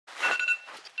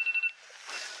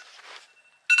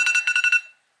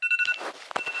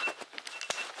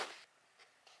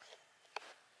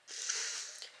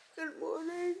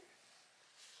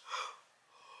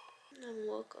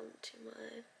welcome to my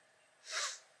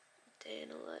day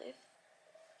in a life.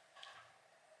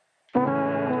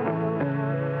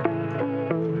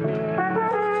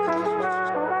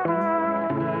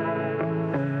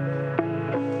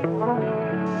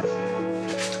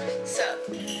 So,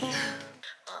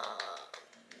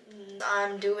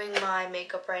 I'm doing my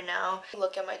makeup right now.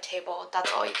 Look at my table,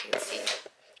 that's all you can see.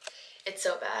 It's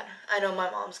so bad. I know my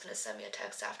mom's gonna send me a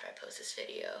text after I post this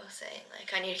video saying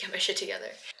like I need to get my shit together.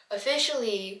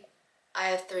 Officially, I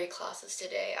have 3 classes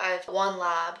today. I have 1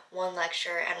 lab, 1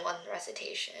 lecture, and 1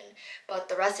 recitation. But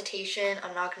the recitation,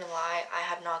 I'm not gonna lie, I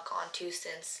have not gone to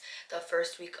since the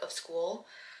first week of school.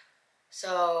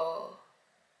 So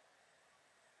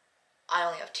I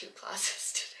only have 2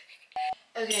 classes today.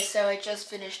 Okay, so I just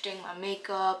finished doing my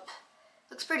makeup.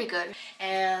 Looks pretty good.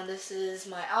 And this is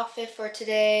my outfit for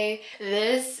today.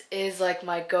 This is like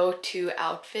my go-to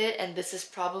outfit, and this is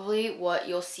probably what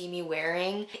you'll see me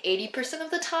wearing 80%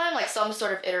 of the time. Like some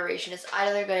sort of iteration. It's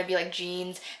either gonna be like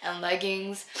jeans and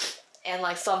leggings and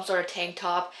like some sort of tank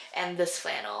top and this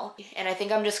flannel. And I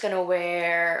think I'm just gonna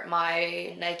wear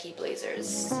my Nike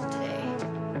blazers today.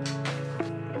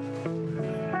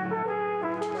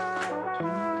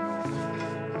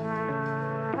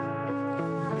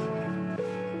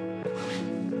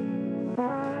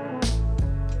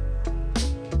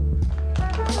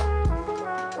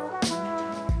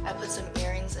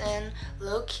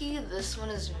 Low-key, this one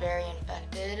is very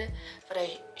infected, but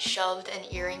I shoved an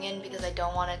earring in because I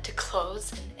don't want it to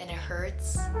close and it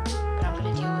hurts, but I'm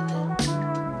gonna deal with it.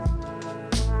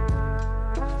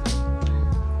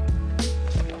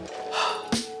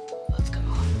 Let's go.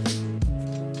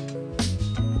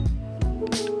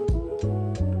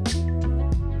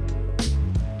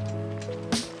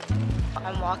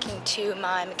 I'm walking to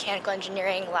my mechanical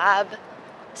engineering lab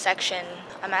section.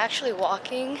 I'm actually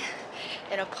walking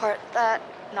in a part that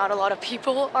not a lot of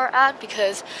people are at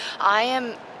because I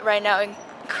am right now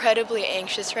incredibly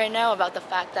anxious right now about the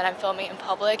fact that I'm filming in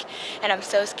public, and I'm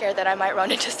so scared that I might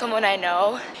run into someone I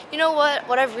know. You know what?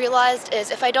 What I've realized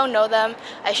is if I don't know them,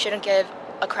 I shouldn't give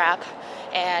a crap.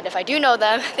 And if I do know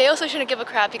them, they also shouldn't give a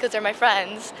crap because they're my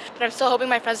friends. But I'm still hoping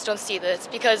my friends don't see this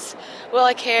because will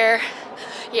I care?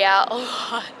 Yeah, a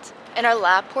lot. In our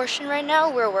lab portion right now,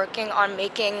 we're working on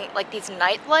making like these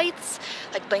night lights,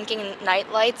 like blinking night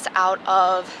lights out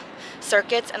of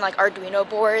circuits and like Arduino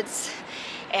boards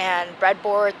and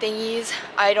breadboard thingies.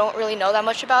 I don't really know that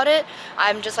much about it.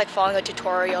 I'm just like following a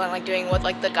tutorial and like doing what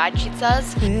like the guide sheet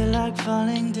says. Feel like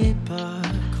falling deeper,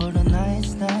 cold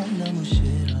nights 난 너무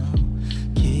싫어.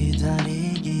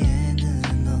 기다리기에는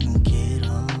너무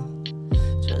길어.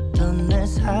 줬던 내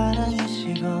사랑이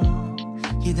식어.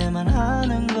 기대만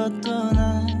하는 것도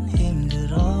난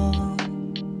힘들어.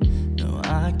 No,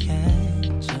 I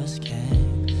can't, just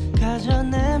can't. 가져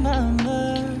내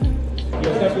마음을.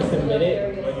 You have to submit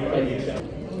it and you shall.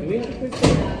 Do we have to quiz?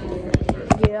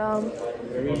 Yeah.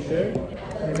 Are you sure?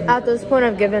 At this point,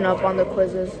 I've given up on the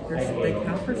quizzes. They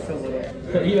count for so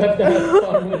little. You have to have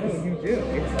fun with it. You do.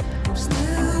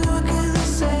 Still walking the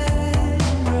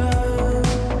same road.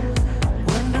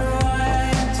 Wonder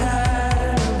why I'm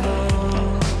tired.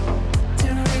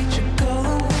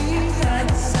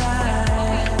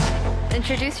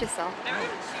 Introduce yourself.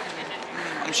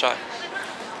 I'm shy.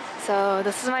 So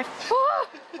this is my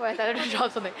wait, I thought I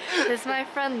dropped something. This is my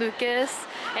friend Lucas,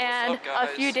 and a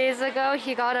few days ago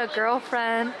he got a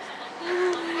girlfriend.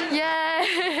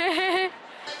 Yay!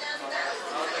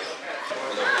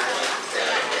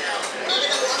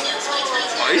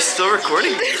 Are you still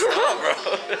recording? Stop, bro.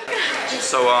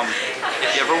 So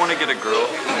if you ever want to get a girl,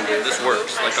 this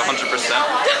works like 100%.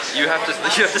 You have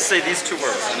to say these 2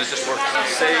 words, and it just works.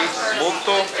 Say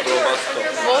molto robusto.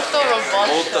 Molto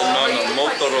robusto.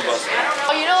 Molto robusto.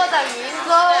 Oh, you know what that means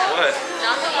though? What?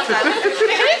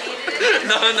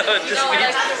 No, it just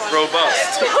means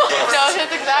robust. No, his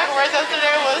exact words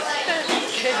yesterday was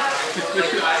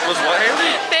Was what,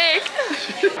 Haley? thick.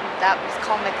 That was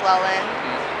called McClellan.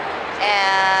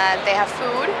 And they have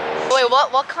food. Wait,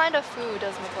 what kind of food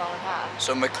does McClellan have?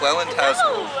 So McClellan has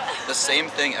the same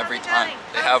thing every time.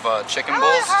 They have chicken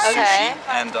bowls, okay, sushi,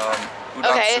 and udon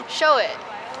okay, soup. show it.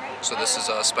 So this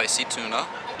is spicy tuna.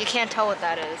 You can't tell what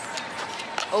that is.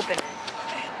 Open it.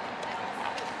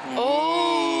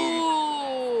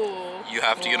 Oh! You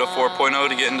have to get a 4.0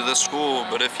 to get into this school,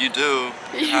 but if you do,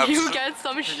 you get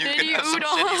some shitty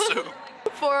udon. Soup.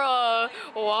 For a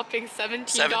whopping $17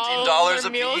 $17 a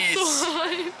meal piece.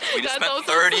 slide. We just spent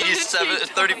 $34.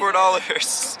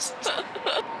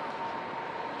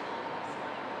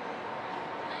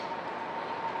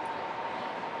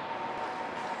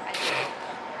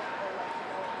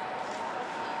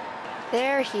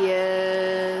 There he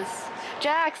is.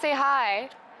 Jack, say hi.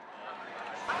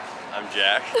 I'm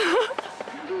Jack.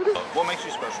 What makes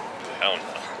you special? Hell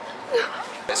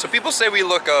no. So people say we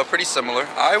look pretty similar.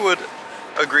 I would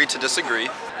agree to disagree.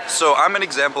 So I'm an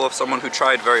example of someone who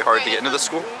tried very hard to get into the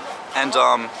school. And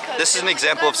this is an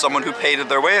example of someone who paid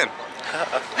their way in.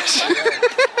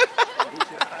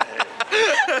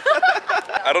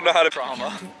 I don't know how to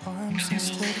trauma.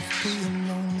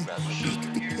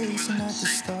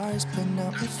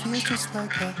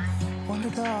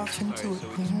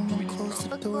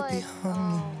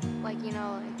 Like, you know,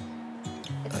 like,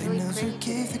 it's really pretty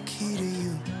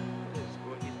today.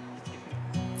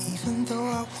 Even though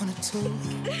I wanted to,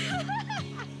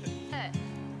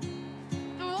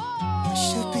 I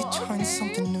should be trying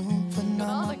something new, but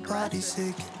now my body's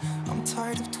aching. I'm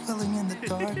tired of dwelling in the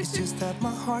dark, it's just that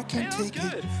my heart can't take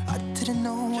it. I didn't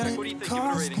know what it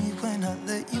cost me when I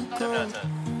let you go.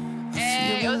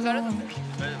 Hey, it was better than this.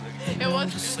 It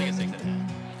was.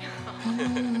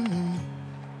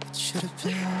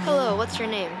 Hello, what's your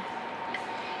name?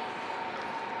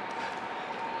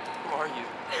 Who are you?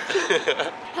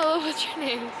 Hello, what's your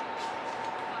name?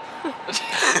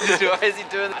 Why is he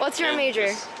doing that? What's your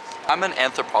major? I'm an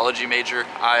anthropology major.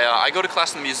 I go to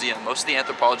class in the museum. Most of the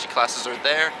anthropology classes are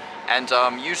there, and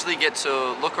usually get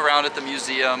to look around at the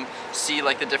museum, see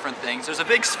like the different things. There's a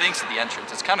big sphinx at the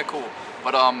entrance. It's kind of cool.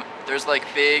 But there's like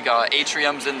big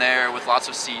atriums in there with lots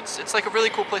of seats. It's like a really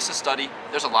cool place to study.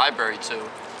 There's a library too.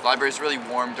 The library's really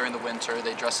warm during the winter.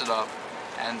 They dress it up.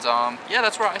 And yeah,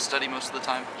 that's where I study most of the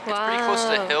time. It's pretty close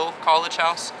to Hill College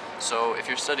House. So if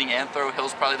you're studying anthro,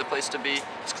 Hill's probably the place to be.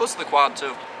 It's close to the quad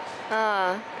too.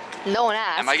 No one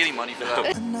asked. Am I getting money for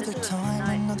that? Another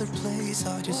time, another place,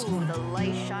 I just Ooh, the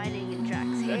light shining in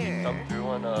Jack's hair. Come through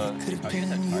on, could have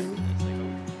been you.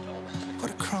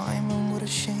 What a crime and what a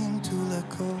shame to let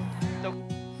go.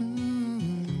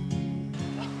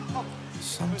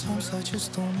 Sometimes I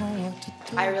just don't know what to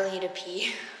do. I really need to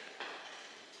pee.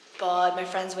 But my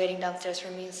friend's waiting downstairs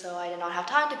for me, so I did not have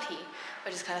time to pee,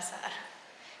 which is kind of sad,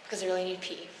 because I really need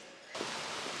pee.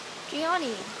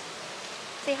 Gianni,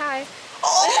 say hi.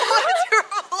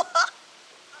 Oh,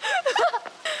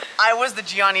 I was the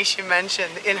Gianni she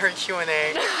mentioned in her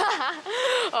Q&A.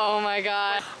 Oh my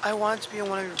god. I wanted to be in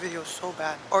one of your videos so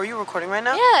bad. Oh, are you recording right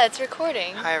now? Yeah, it's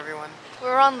recording. Hi, everyone.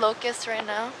 We're on Locust right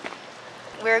now.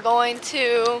 We're going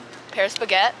to Paris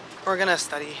Baguette. We're gonna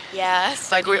study. Yeah,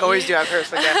 Like we always do at Paris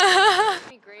Baguette.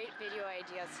 Great video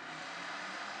ideas.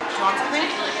 Do you want something?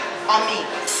 On me.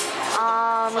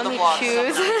 Let the me vlog,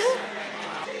 choose.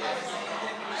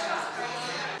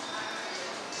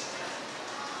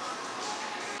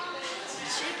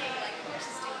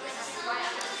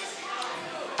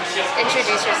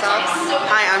 Introduce yourselves.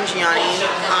 Hi, I'm Gianni.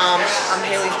 I'm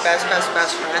Haley's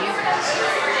best friend.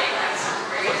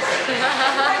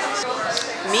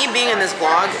 Me being in this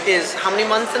vlog is how many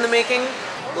months in the making?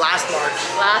 Last March.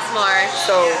 Last March.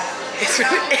 So it's been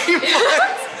 8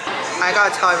 months. I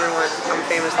gotta tell everyone I'm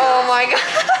famous now. Oh my god.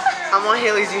 I'm on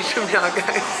Haley's YouTube now,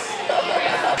 guys.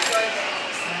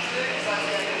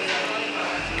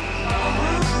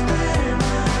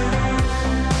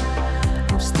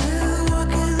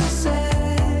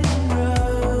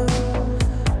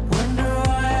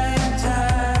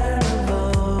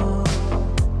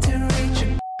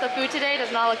 The food today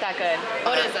does not look that good.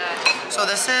 What is that? So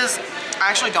this is, I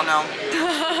actually don't know.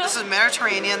 This is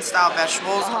Mediterranean style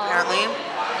vegetables, apparently.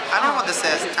 I don't know what this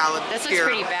is. Salad. This looks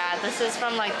pretty bad. This is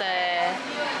from like the,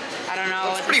 I don't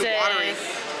know what pretty this watery. is.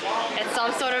 It's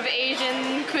some sort of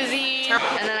Asian cuisine.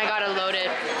 And then I got a loaded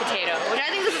potato, which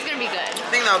I think this is gonna be good. I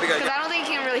think that would be good. Because I don't think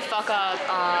you can really fuck up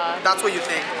That's what you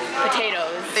think.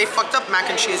 potatoes. They fucked up mac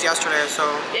and cheese yesterday, so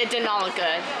It did not look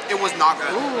good. it was not good.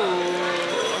 Ooh.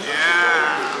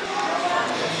 Yeah.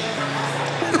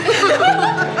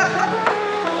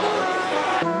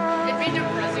 It'd be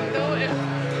depressing though if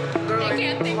you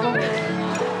can't think of it.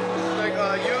 Like,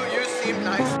 you seem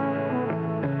nice.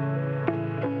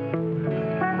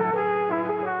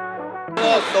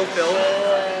 Oh, so filled.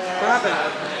 What happened?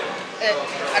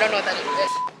 I don't know what that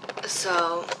is.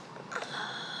 So,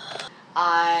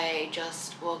 I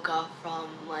just woke up from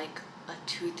like a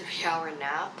 2-3 hour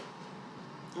nap.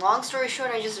 Long story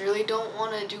short, I just really don't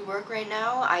want to do work right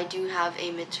now. I do have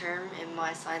a midterm in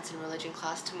my science and religion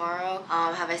class tomorrow.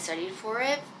 Have I studied for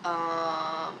it?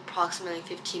 Approximately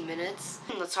 15 minutes.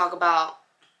 Let's talk about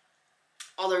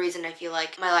all the reason I feel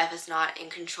like my life is not in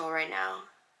control right now.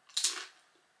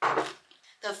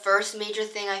 The first major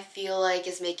thing I feel like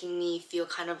is making me feel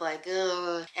kind of like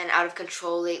ugh and out of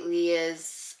control lately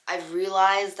is I've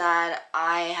realized that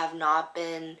I have not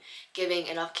been giving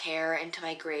enough care into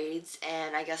my grades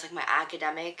and I guess like my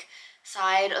academic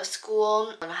side of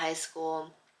school. In high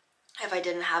school, if I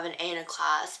didn't have an A in a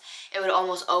class, it would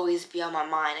almost always be on my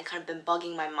mind and kind of been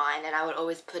bugging my mind, and I would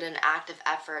always put an active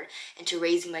effort into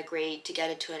raising my grade to get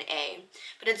it to an A.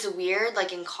 But it's weird,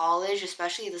 like in college,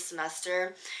 especially this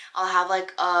semester, I'll have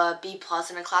like a B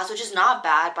plus in a class, which is not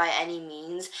bad by any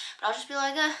means, but I'll just be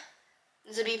like,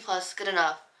 it's a B plus, good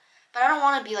enough. But I don't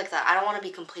want to be like that. I don't want to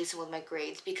be complacent with my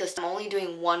grades because I'm only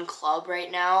doing one club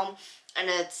right now and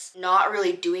it's not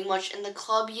really doing much in the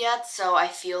club yet, so I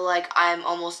feel like I'm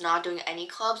almost not doing any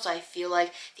clubs. So I feel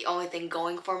like the only thing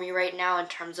going for me right now in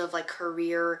terms of like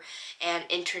career and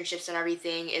internships and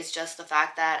everything is just the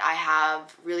fact that I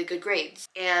have really good grades,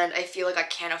 and I feel like I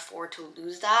can't afford to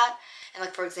lose that. And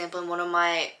like for example, in one of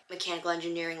my mechanical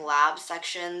engineering lab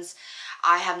sections,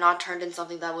 I have not turned in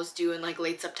something that was due in like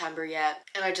late September yet,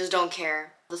 and I just don't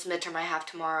care. This midterm I have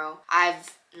tomorrow,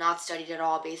 I've not studied at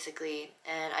all basically,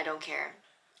 and I don't care.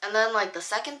 And then like the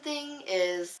second thing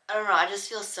is, I don't know, I just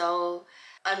feel so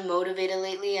unmotivated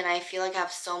lately, and I feel like I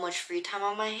have so much free time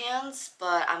on my hands,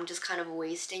 but I'm just kind of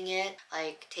wasting it,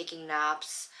 like taking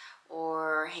naps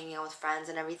or hanging out with friends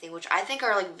and everything, which I think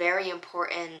are like very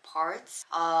important parts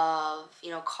of,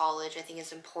 you know, college. I think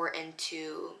it's important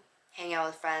to hang out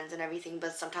with friends and everything,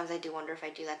 but sometimes I do wonder if I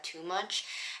do that too much,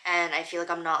 and I feel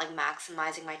like I'm not like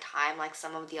maximizing my time like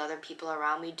some of the other people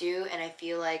around me do. And I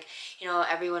feel like, you know,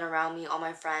 everyone around me, all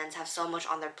my friends have so much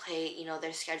on their plate, you know,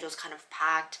 their schedule's kind of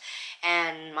packed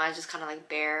and mine's just kind of like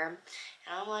bare,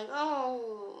 and I'm like,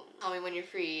 oh, tell me when you're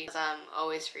free, because I'm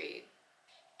always free.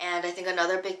 And I think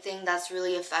another big thing that's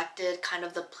really affected kind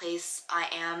of the place I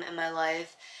am in my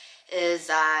life is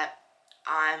that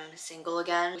I'm single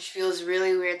again, which feels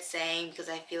really weird saying because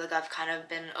I feel like I've kind of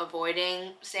been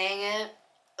avoiding saying it.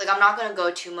 Like, I'm not gonna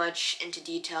go too much into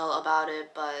detail about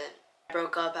it, but I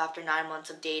broke up after 9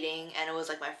 months of dating, and it was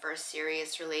like my first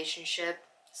serious relationship.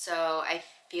 So I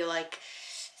feel like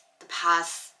the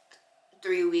past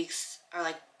 3 weeks or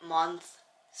like month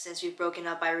since we've broken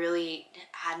up, I really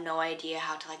had no idea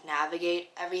how to like navigate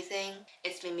everything.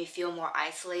 It's made me feel more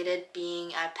isolated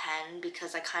being at Penn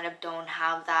because I kind of don't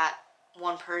have that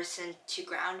one person to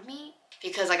ground me,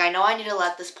 because like I know I need to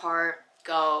let this part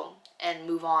go and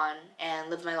move on and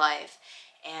live my life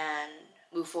and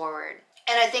move forward.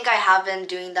 And I think I have been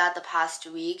doing that the past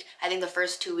week. I think the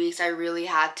first 2 weeks I really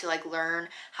had to like learn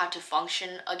how to function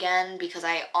again, because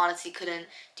I honestly couldn't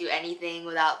do anything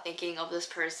without thinking of this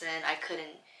person. I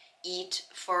couldn't eat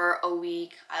for a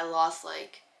week. I lost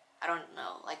like, I don't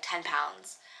know, like 10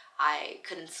 pounds. I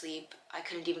couldn't sleep. I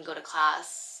couldn't even go to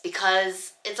class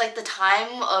because it's like the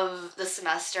time of the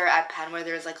semester at Penn where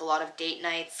there's like a lot of date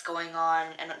nights going on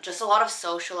and just a lot of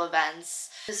social events.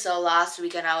 So last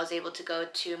weekend I was able to go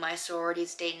to my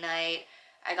sorority's date night.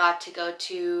 I got to go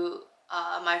to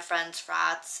my friend's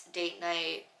frat's date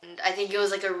night. And I think it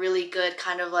was like a really good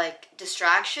kind of like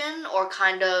distraction or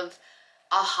kind of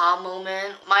aha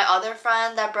moment. My other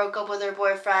friend that broke up with her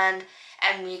boyfriend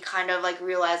and me kind of like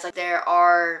realized like there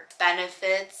are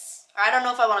benefits, or I don't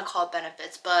know if I want to call it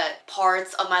benefits, but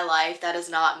parts of my life that is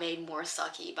not made more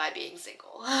sucky by being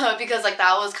single. Because like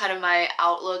that was kind of my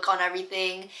outlook on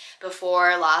everything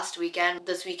before last weekend.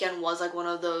 This weekend was like one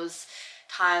of those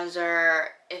times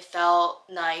where it felt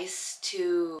nice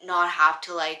to not have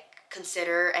to like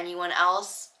consider anyone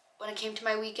else when it came to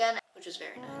my weekend, which was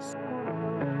very nice.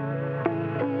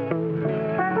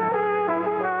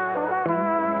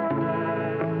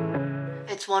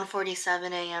 It's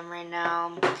 1:47 a.m. right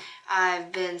now.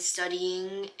 I've been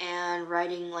studying and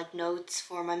writing like notes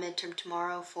for my midterm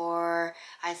tomorrow for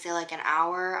I'd say like an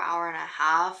hour and a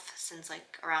half since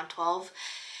like around 12.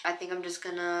 I think I'm just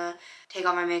gonna take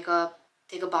off my makeup,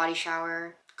 take a body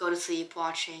shower, go to sleep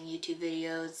watching YouTube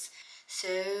videos.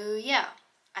 So yeah,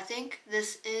 I think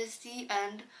this is the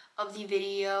end of the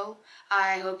video.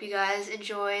 I hope you guys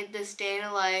enjoyed this day in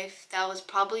a life. That was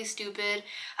probably stupid.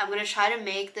 I'm gonna try to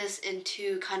make this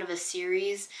into kind of a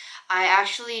series. I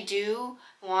actually do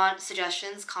want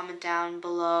suggestions. Comment down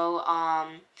below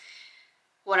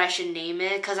what I should name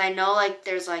it, because I know like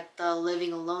there's like the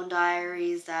Living Alone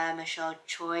Diaries that Michelle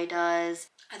Choi does.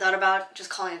 I thought about just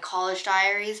calling it College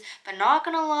Diaries, but not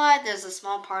gonna lie, there's a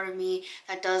small part of me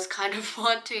that does kind of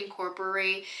want to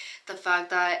incorporate the fact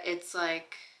that it's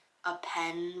like a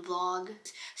Penn vlog.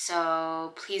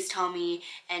 So please tell me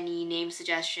any name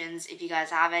suggestions if you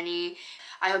guys have any.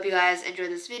 I hope you guys enjoyed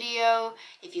this video.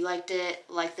 If you liked it,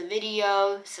 like the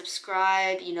video,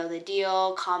 subscribe, you know the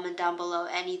deal. Comment down below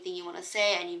anything you want to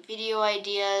say, any video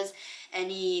ideas,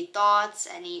 any thoughts,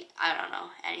 I don't know,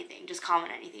 anything. Just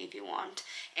comment anything if you want.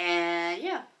 And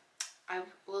yeah, I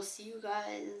will see you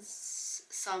guys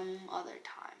some other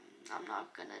time. I'm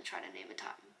not gonna try to name a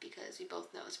time because we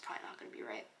both know it's probably not gonna be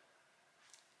right.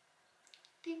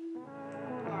 Ding.